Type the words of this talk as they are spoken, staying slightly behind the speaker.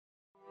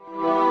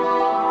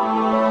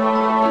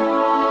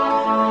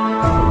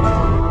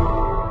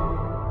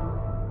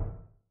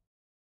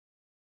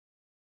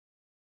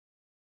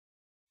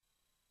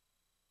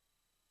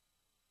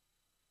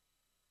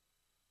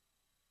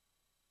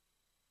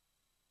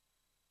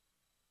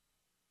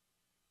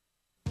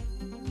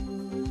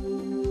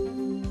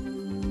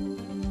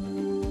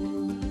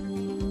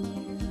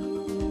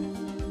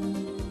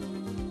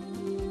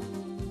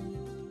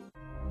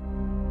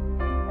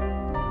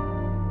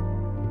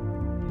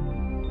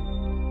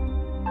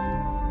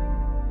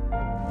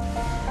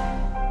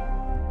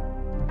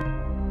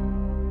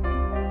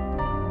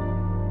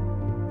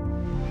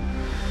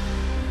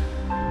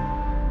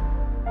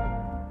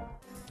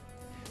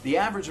The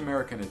average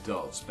American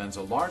adult spends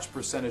a large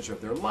percentage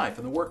of their life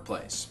in the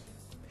workplace.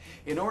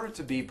 In order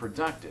to be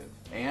productive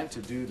and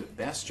to do the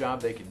best job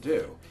they can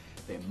do,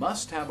 they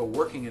must have a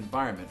working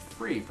environment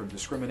free from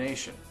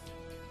discrimination.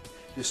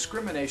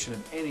 Discrimination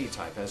of any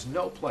type has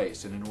no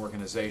place in an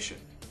organization,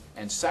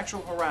 and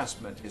sexual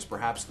harassment is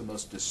perhaps the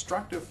most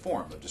destructive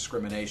form of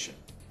discrimination.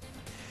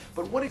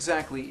 But what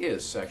exactly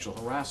is sexual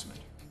harassment?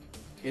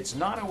 It's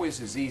not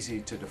always as easy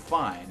to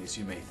define as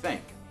you may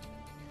think.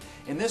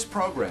 In this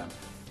program,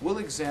 we'll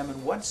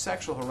examine what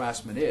sexual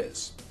harassment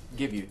is,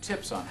 give you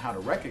tips on how to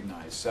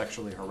recognize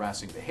sexually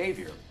harassing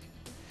behavior,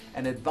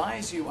 and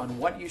advise you on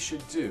what you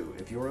should do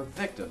if you're a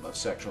victim of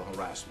sexual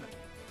harassment.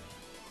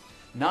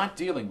 Not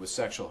dealing with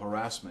sexual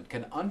harassment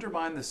can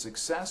undermine the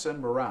success and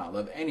morale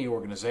of any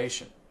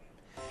organization.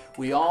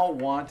 We all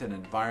want an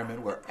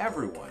environment where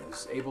everyone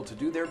is able to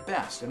do their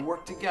best and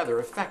work together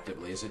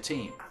effectively as a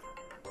team.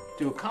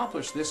 To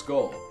accomplish this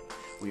goal,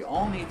 we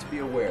all need to be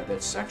aware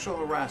that sexual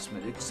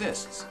harassment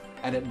exists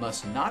and it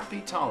must not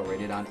be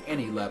tolerated on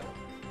any level.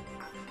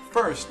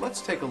 First,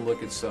 let's take a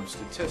look at some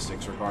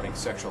statistics regarding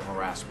sexual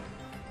harassment.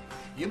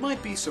 You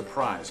might be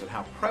surprised at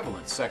how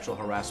prevalent sexual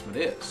harassment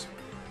is.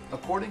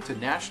 According to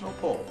national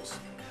polls,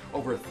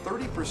 over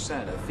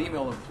 30% of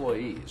female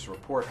employees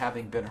report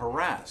having been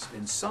harassed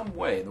in some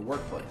way in the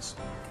workplace.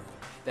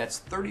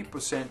 That's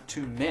 30%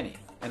 too many,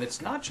 and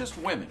it's not just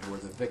women who are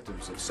the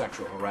victims of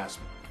sexual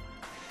harassment.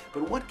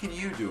 But what can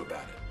you do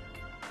about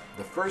it?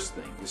 The first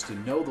thing is to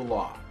know the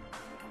law.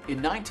 In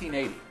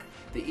 1980,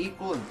 the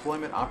Equal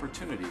Employment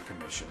Opportunity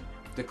Commission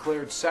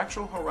declared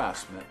sexual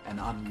harassment an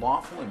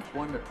unlawful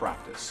employment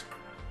practice.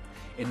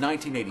 In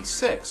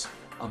 1986,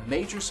 a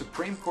major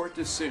Supreme Court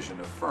decision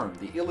affirmed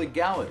the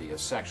illegality of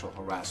sexual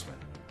harassment.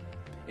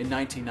 In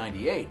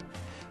 1998,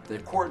 the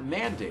court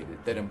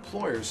mandated that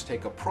employers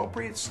take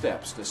appropriate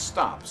steps to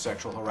stop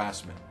sexual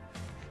harassment.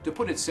 To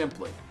put it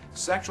simply,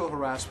 sexual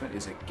harassment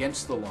is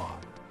against the law.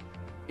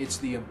 It's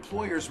the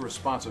employer's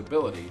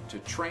responsibility to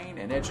train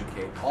and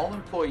educate all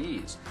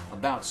employees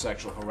about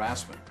sexual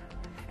harassment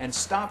and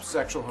stop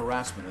sexual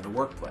harassment in the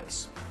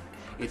workplace.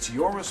 It's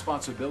your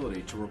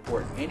responsibility to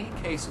report any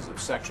cases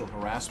of sexual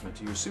harassment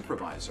to your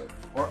supervisor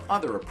or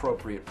other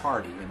appropriate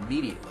party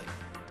immediately.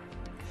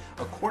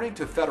 According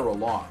to federal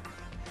law,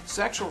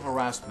 sexual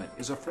harassment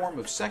is a form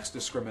of sex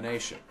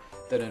discrimination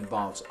that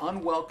involves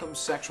unwelcome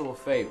sexual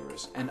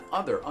favors and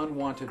other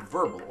unwanted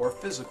verbal or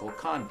physical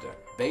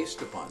conduct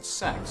based upon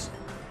sex,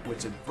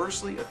 which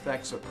adversely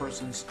affects a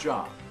person's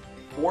job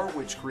or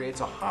which creates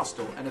a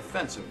hostile and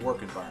offensive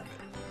work environment.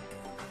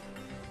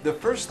 The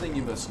first thing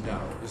you must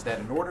know is that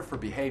in order for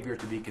behavior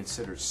to be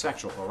considered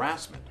sexual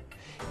harassment,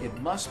 it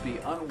must be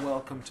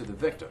unwelcome to the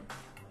victim.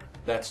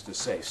 That's to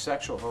say,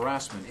 sexual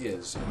harassment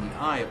is in the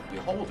eye of the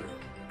beholder.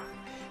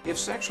 If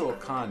sexual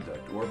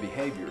conduct or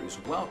behavior is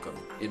welcome,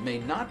 it may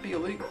not be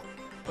illegal,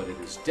 but it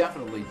is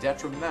definitely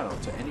detrimental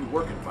to any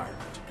work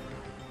environment.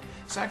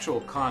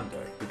 Sexual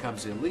conduct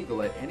becomes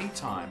illegal at any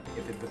time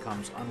if it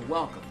becomes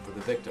unwelcome for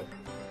the victim.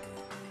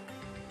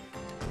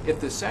 If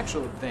the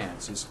sexual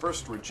advance is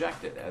first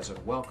rejected as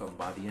unwelcome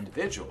by the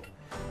individual,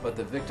 but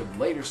the victim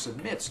later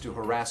submits to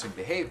harassing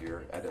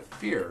behavior out of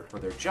fear for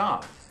their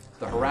job,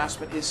 the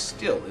harassment is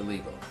still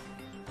illegal.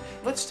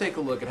 Let's take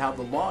a look at how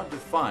the law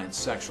defines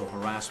sexual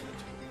harassment.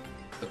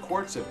 The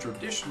courts have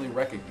traditionally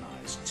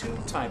recognized two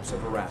types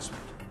of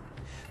harassment.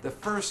 The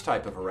first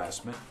type of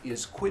harassment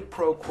is quid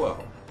pro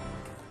quo.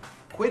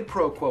 Quid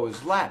pro quo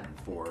is Latin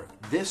for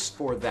this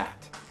for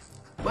that.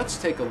 Let's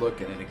take a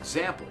look at an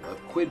example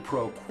of quid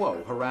pro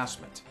quo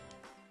harassment.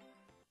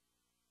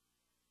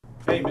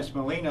 Hey, Miss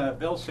Molina,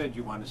 Bill said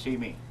you want to see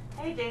me.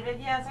 Hey,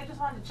 David. Yes, I just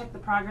wanted to check the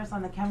progress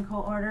on the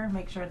chemical order,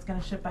 make sure it's going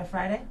to ship by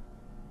Friday.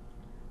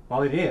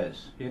 Well, it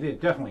is.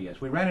 It definitely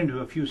is. We ran into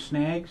a few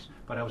snags,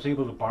 but I was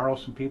able to borrow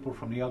some people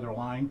from the other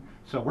line,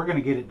 so we're going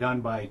to get it done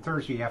by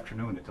Thursday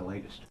afternoon at the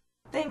latest.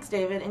 Thanks,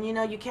 David. And you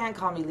know, you can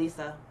call me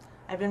Lisa.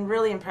 I've been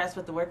really impressed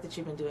with the work that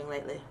you've been doing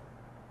lately.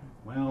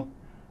 Well,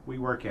 we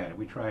work at it.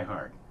 We try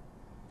hard.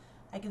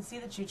 I can see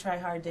that you try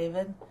hard,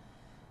 David.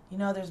 You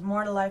know, there's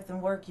more to life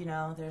than work, you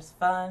know. There's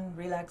fun,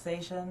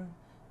 relaxation,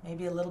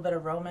 maybe a little bit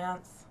of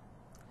romance.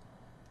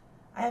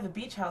 I have a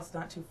beach house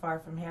not too far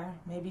from here.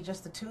 Maybe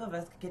just the two of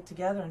us could get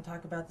together and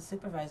talk about the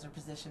supervisor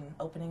position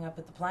opening up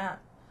at the plant.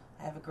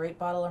 I have a great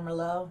bottle of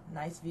Merlot,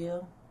 nice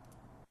view.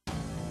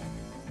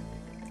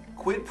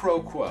 Quid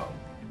pro quo,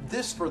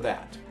 this for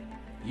that.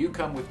 You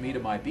come with me to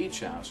my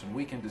beach house and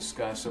we can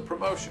discuss a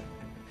promotion.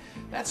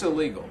 That's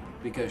illegal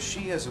because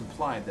she has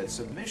implied that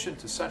submission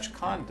to such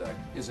conduct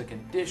is a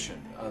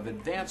condition of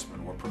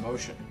advancement or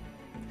promotion.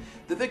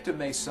 The victim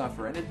may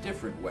suffer in a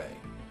different way.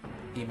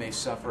 He may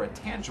suffer a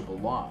tangible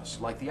loss,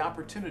 like the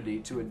opportunity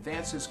to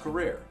advance his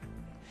career.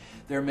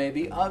 There may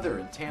be other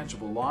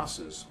intangible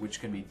losses which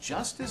can be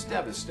just as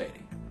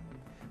devastating.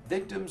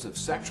 Victims of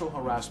sexual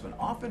harassment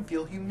often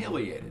feel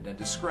humiliated and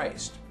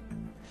disgraced.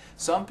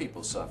 Some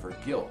people suffer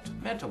guilt,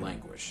 mental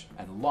anguish,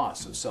 and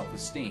loss of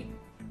self-esteem.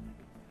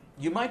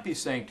 You might be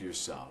saying to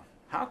yourself,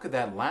 how could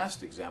that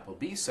last example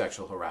be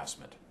sexual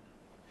harassment?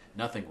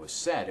 Nothing was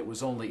said, it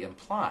was only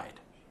implied.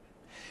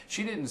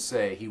 She didn't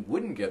say he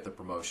wouldn't get the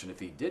promotion if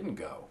he didn't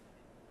go.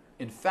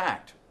 In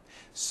fact,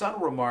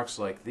 subtle remarks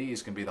like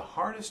these can be the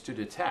hardest to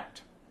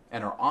detect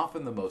and are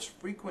often the most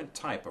frequent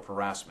type of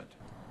harassment.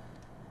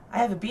 I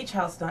have a beach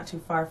house not too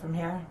far from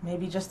here.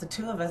 Maybe just the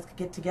two of us could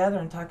get together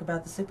and talk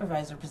about the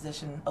supervisor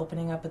position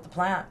opening up at the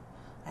plant.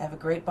 I have a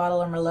great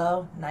bottle of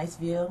Merlot, nice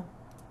view.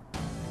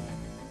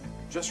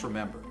 Just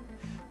remember,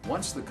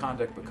 once the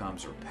conduct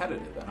becomes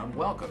repetitive and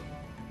unwelcome,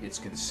 it's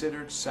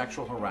considered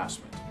sexual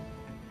harassment.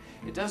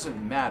 It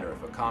doesn't matter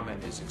if a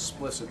comment is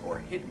explicit or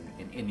hidden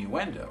in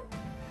innuendo.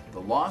 The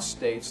law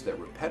states that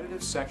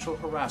repetitive sexual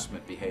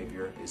harassment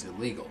behavior is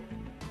illegal.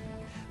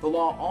 The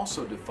law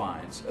also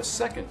defines a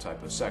second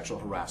type of sexual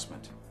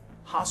harassment,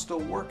 hostile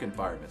work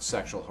environment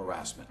sexual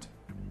harassment.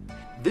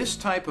 This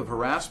type of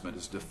harassment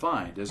is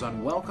defined as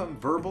unwelcome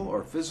verbal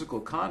or physical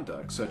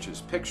conduct such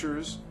as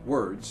pictures,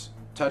 words,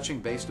 touching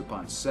based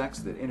upon sex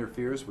that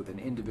interferes with an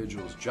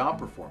individual's job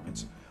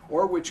performance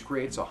or which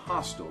creates a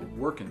hostile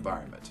work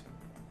environment.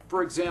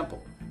 For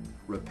example,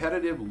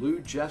 repetitive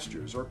lewd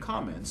gestures or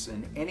comments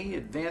and any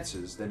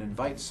advances that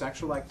invite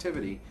sexual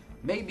activity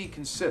may be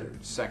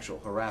considered sexual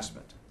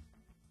harassment.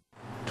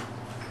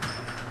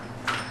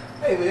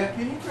 Hey Leah,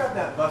 can you grab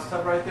that bus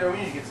tub right there? We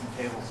need to get some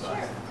table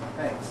size. Sure.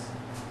 Thanks.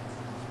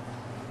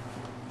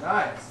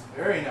 Nice,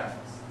 very nice.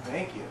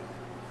 Thank you.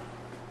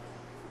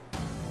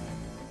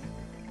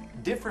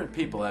 Different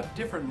people have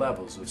different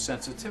levels of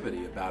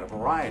sensitivity about a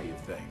variety of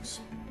things.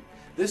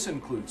 This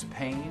includes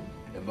pain,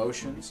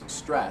 emotions,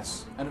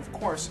 stress, and of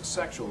course,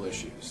 sexual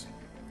issues.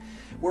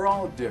 We're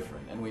all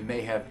different and we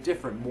may have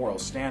different moral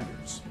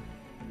standards.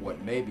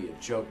 What may be a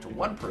joke to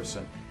one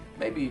person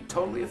may be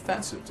totally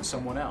offensive to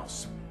someone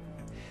else.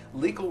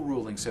 Legal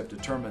rulings have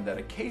determined that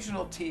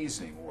occasional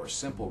teasing or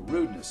simple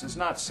rudeness is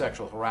not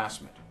sexual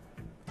harassment.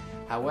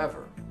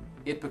 However,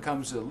 it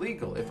becomes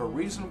illegal if a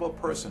reasonable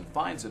person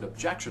finds it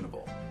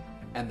objectionable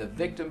and the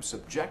victim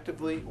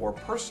subjectively or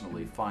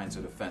personally finds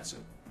it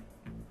offensive.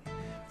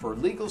 For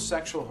legal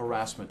sexual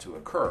harassment to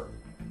occur,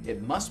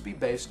 it must be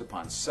based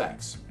upon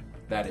sex.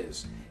 That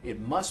is, it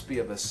must be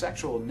of a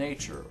sexual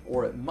nature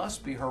or it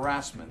must be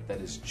harassment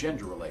that is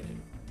gender-related.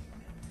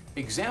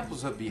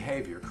 Examples of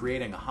behavior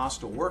creating a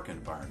hostile work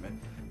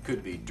environment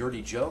could be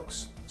dirty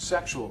jokes,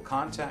 sexual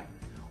contact,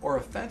 or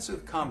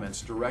offensive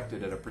comments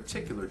directed at a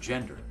particular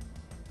gender.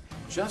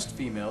 Just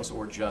females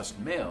or just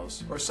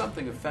males, or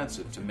something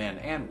offensive to men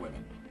and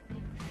women.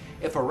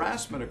 If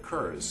harassment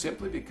occurs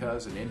simply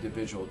because an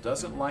individual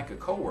doesn't like a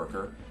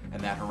coworker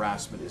and that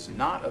harassment is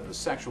not of a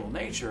sexual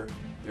nature,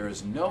 there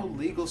is no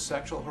legal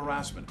sexual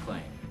harassment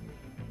claim.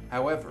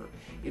 However,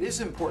 it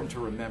is important to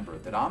remember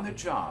that on the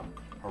job,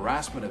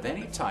 harassment of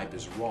any type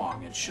is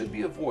wrong and should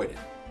be avoided.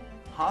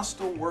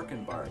 Hostile work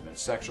environment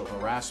sexual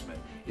harassment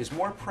is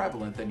more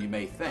prevalent than you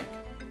may think.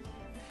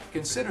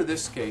 Consider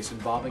this case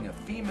involving a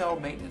female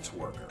maintenance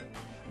worker.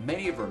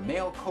 Many of her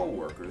male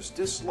co-workers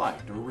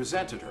disliked or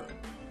resented her.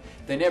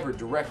 They never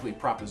directly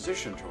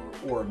propositioned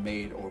her or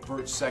made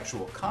overt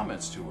sexual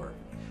comments to her,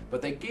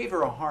 but they gave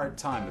her a hard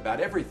time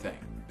about everything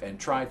and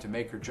tried to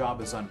make her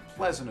job as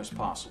unpleasant as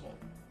possible.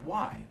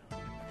 Why?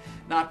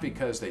 Not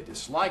because they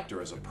disliked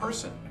her as a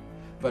person,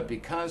 but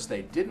because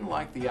they didn't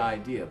like the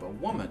idea of a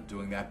woman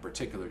doing that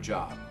particular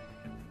job.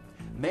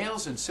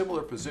 Males in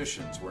similar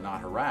positions were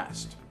not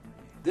harassed.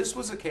 This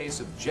was a case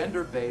of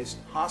gender-based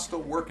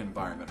hostile work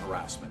environment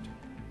harassment.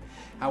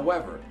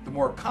 However, the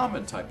more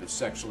common type of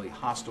sexually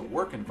hostile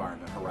work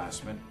environment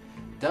harassment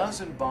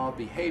does involve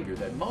behavior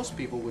that most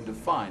people would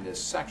define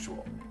as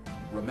sexual.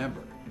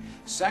 Remember,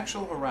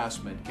 sexual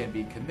harassment can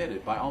be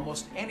committed by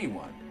almost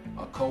anyone,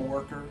 a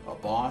coworker, a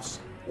boss,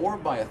 or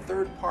by a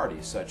third party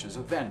such as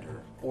a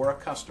vendor or a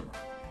customer.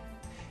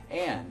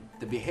 And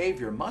the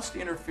behavior must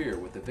interfere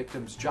with the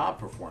victim's job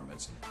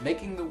performance,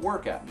 making the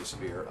work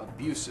atmosphere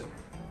abusive.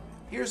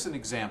 Here's an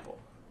example.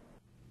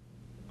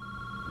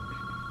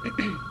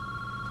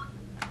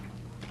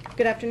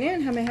 Good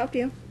afternoon. How may I help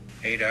you?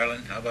 Hey,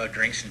 darling, how about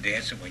drinks and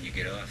dancing when you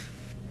get off?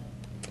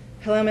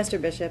 Hello,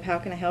 Mr. Bishop. How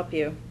can I help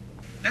you?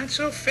 Not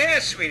so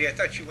fast, sweetie. I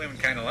thought you women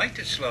kind of liked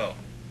it slow.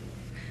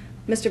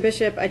 Mr.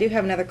 Bishop, I do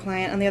have another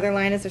client on the other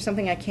line. Is there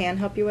something I can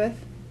help you with?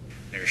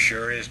 There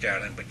sure is,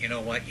 darling, but you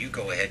know what? You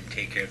go ahead and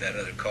take care of that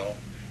other call.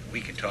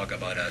 We can talk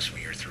about us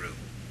when you're through.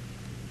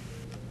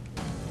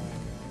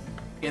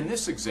 In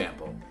this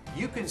example,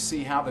 you can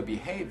see how the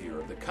behavior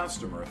of the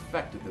customer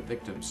affected the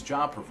victim's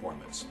job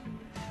performance.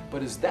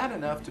 But is that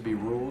enough to be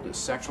ruled as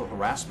sexual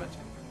harassment?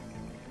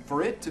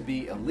 For it to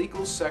be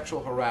illegal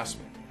sexual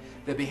harassment,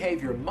 the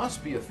behavior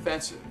must be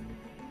offensive.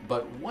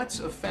 But what's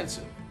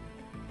offensive?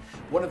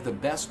 One of the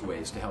best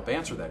ways to help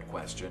answer that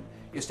question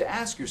is to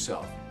ask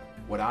yourself,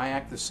 would I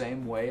act the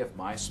same way if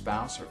my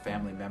spouse or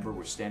family member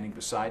were standing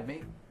beside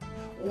me?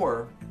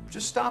 Or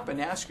just stop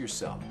and ask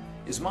yourself,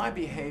 is my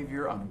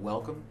behavior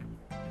unwelcome?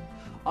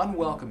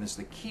 Unwelcome is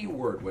the key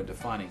word when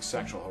defining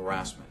sexual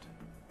harassment.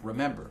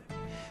 Remember,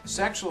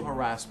 sexual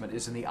harassment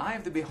is in the eye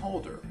of the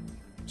beholder.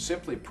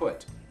 Simply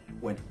put,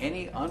 when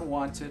any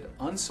unwanted,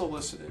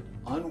 unsolicited,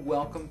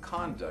 unwelcome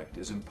conduct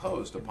is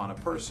imposed upon a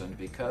person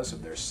because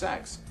of their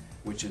sex,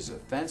 which is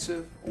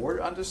offensive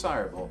or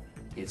undesirable,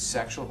 it's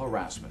sexual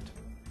harassment.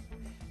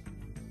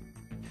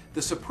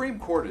 The Supreme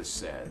Court has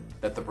said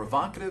that the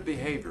provocative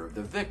behavior of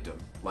the victim,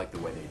 like the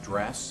way they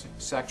dress,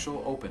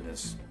 sexual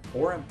openness,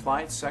 or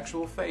implied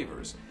sexual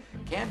favors,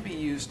 can be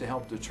used to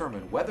help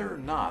determine whether or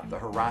not the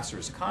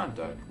harasser's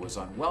conduct was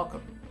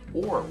unwelcome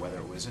or whether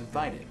it was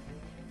invited.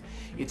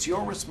 It's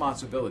your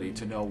responsibility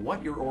to know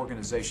what your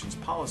organization's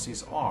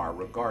policies are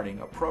regarding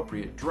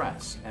appropriate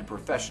dress and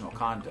professional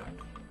conduct.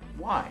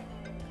 Why?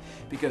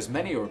 Because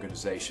many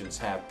organizations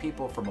have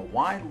people from a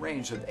wide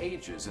range of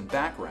ages and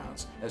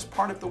backgrounds as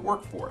part of the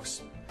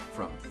workforce,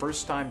 from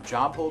first-time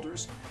job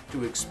holders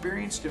to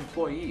experienced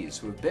employees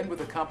who have been with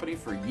the company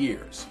for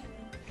years.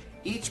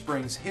 Each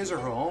brings his or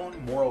her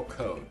own moral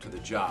code to the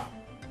job.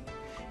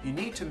 You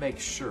need to make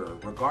sure,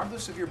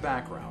 regardless of your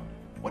background,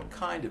 what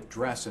kind of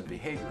dress and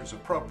behavior is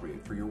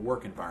appropriate for your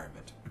work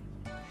environment.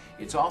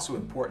 It's also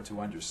important to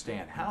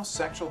understand how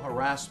sexual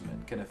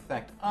harassment can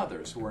affect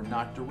others who are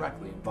not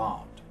directly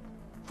involved.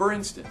 For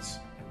instance,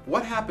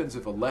 what happens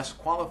if a less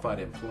qualified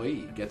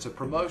employee gets a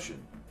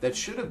promotion that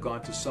should have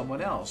gone to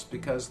someone else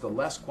because the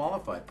less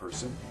qualified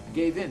person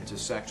gave in to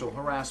sexual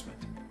harassment?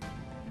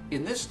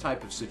 In this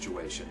type of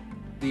situation,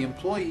 the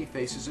employee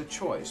faces a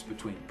choice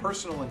between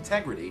personal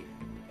integrity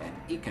and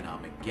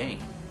economic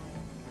gain.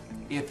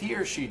 If he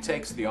or she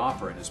takes the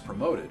offer and is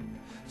promoted,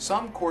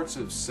 some courts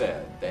have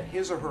said that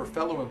his or her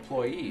fellow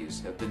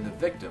employees have been the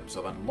victims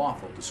of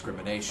unlawful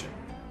discrimination.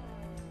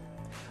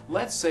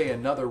 Let's say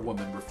another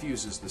woman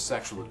refuses the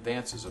sexual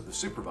advances of the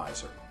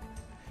supervisor.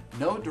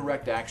 No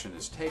direct action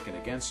is taken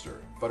against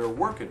her, but her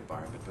work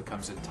environment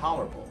becomes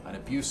intolerable and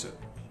abusive.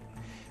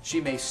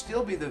 She may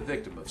still be the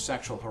victim of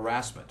sexual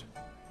harassment.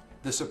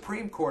 The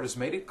Supreme Court has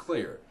made it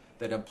clear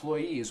that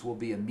employees will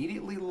be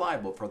immediately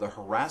liable for the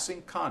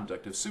harassing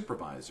conduct of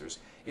supervisors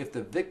if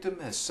the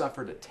victim has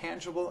suffered a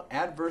tangible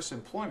adverse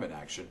employment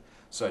action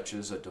such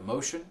as a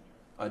demotion,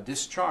 a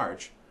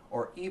discharge,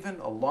 or even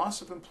a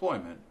loss of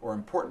employment or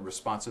important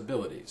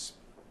responsibilities.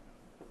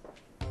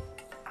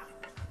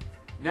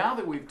 Now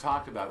that we've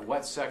talked about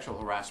what sexual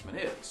harassment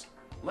is,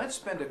 let's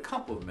spend a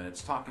couple of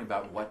minutes talking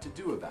about what to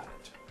do about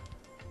it.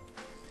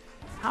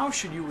 How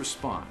should you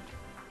respond?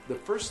 The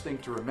first thing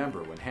to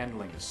remember when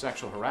handling a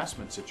sexual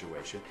harassment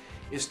situation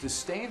is to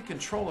stay in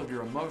control of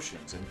your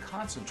emotions and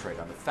concentrate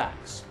on the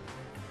facts.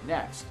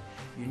 Next,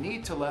 you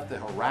need to let the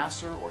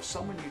harasser or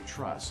someone you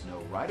trust know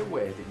right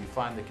away that you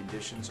find the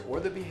conditions or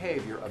the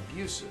behavior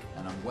abusive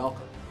and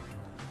unwelcome.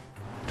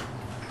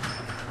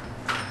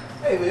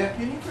 Hey Leah,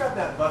 can you grab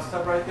that bus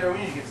tub right there? We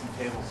need to get some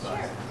table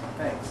size. Sure.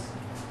 Thanks.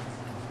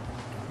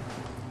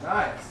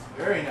 Nice.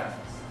 Very nice.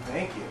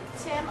 Thank you.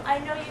 Tim, I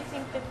know you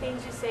think the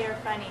things you say are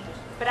funny,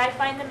 but I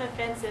find them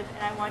offensive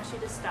and I want you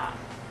to stop.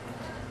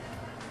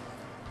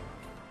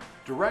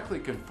 Directly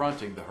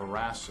confronting the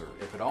harasser,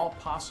 if at all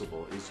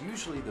possible, is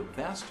usually the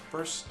best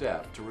first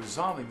step to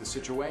resolving the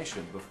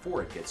situation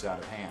before it gets out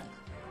of hand.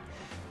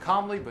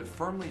 Calmly but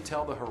firmly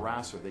tell the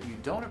harasser that you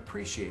don't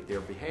appreciate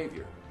their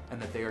behavior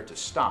and that they are to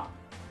stop.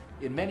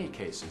 In many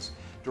cases,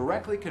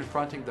 directly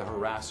confronting the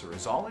harasser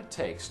is all it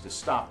takes to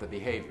stop the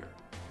behavior.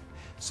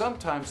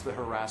 Sometimes the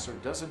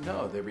harasser doesn't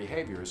know their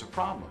behavior is a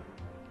problem.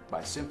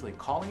 By simply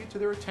calling it to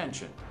their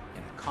attention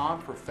in a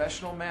calm,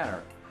 professional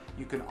manner,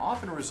 you can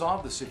often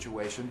resolve the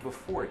situation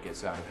before it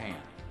gets out of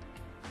hand.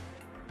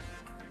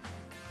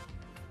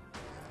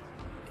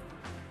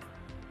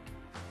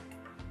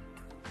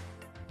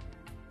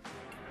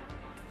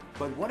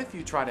 But what if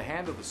you try to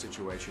handle the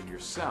situation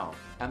yourself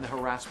and the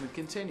harassment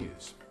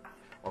continues?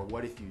 Or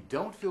what if you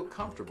don't feel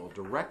comfortable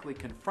directly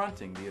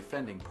confronting the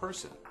offending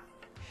person?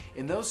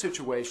 In those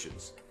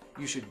situations,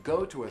 you should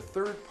go to a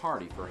third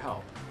party for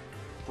help.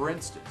 For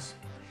instance,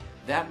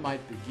 that might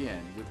begin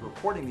with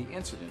reporting the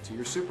incident to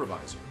your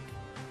supervisor.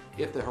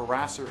 If the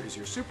harasser is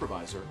your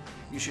supervisor,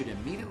 you should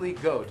immediately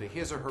go to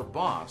his or her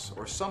boss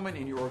or someone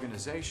in your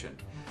organization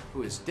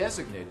who is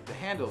designated to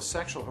handle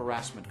sexual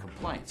harassment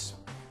complaints.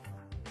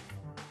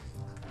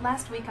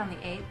 Last week on the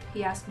 8th,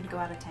 he asked me to go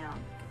out of town.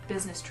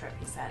 Business trip,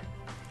 he said.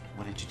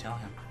 What did you tell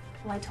him?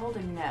 Well, I told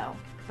him no,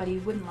 but he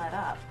wouldn't let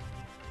up.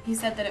 He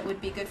said that it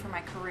would be good for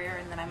my career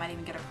and that I might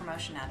even get a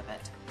promotion out of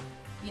it.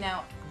 You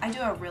know, I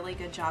do a really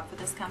good job for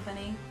this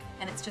company,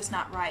 and it's just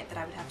not right that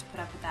I would have to put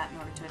up with that in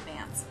order to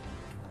advance.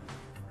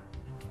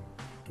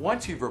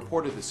 Once you've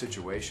reported the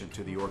situation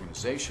to the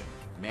organization,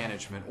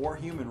 management, or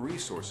human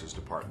resources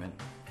department,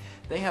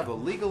 they have a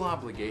legal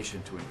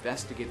obligation to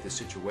investigate the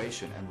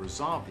situation and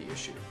resolve the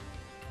issue.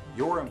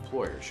 Your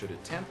employer should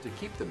attempt to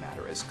keep the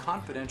matter as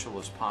confidential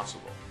as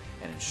possible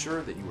and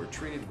ensure that you are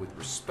treated with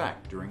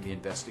respect during the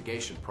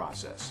investigation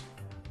process.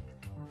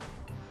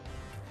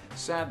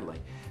 Sadly,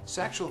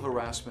 sexual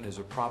harassment is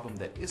a problem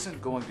that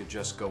isn't going to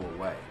just go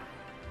away.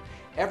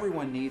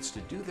 Everyone needs to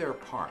do their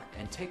part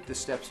and take the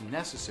steps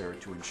necessary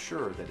to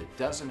ensure that it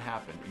doesn't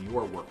happen in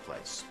your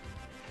workplace.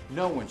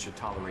 No one should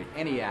tolerate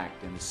any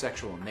act in the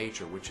sexual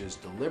nature which is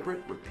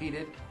deliberate,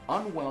 repeated,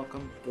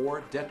 unwelcome,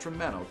 or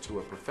detrimental to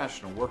a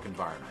professional work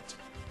environment.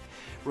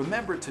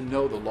 Remember to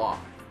know the law.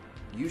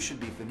 you should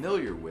be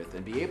familiar with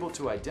and be able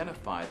to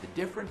identify the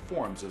different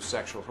forms of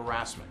sexual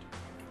harassment.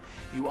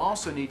 You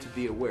also need to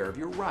be aware of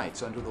your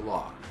rights under the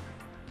law.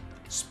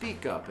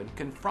 Speak up and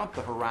confront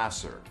the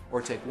harasser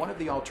or take one of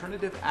the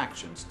alternative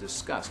actions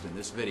discussed in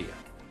this video.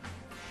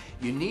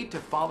 You need to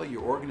follow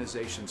your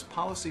organization's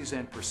policies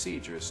and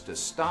procedures to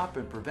stop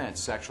and prevent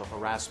sexual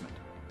harassment.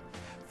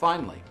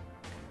 Finally,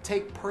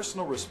 take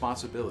personal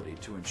responsibility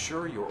to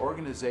ensure your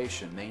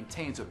organization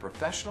maintains a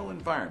professional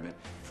environment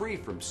free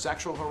from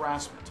sexual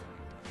harassment.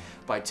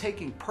 By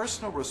taking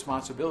personal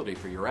responsibility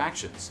for your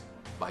actions,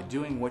 by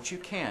doing what you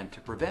can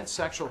to prevent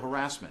sexual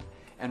harassment,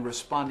 and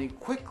responding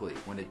quickly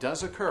when it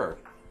does occur,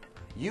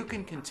 you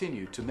can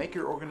continue to make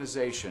your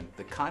organization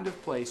the kind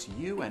of place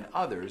you and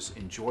others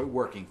enjoy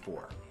working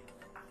for.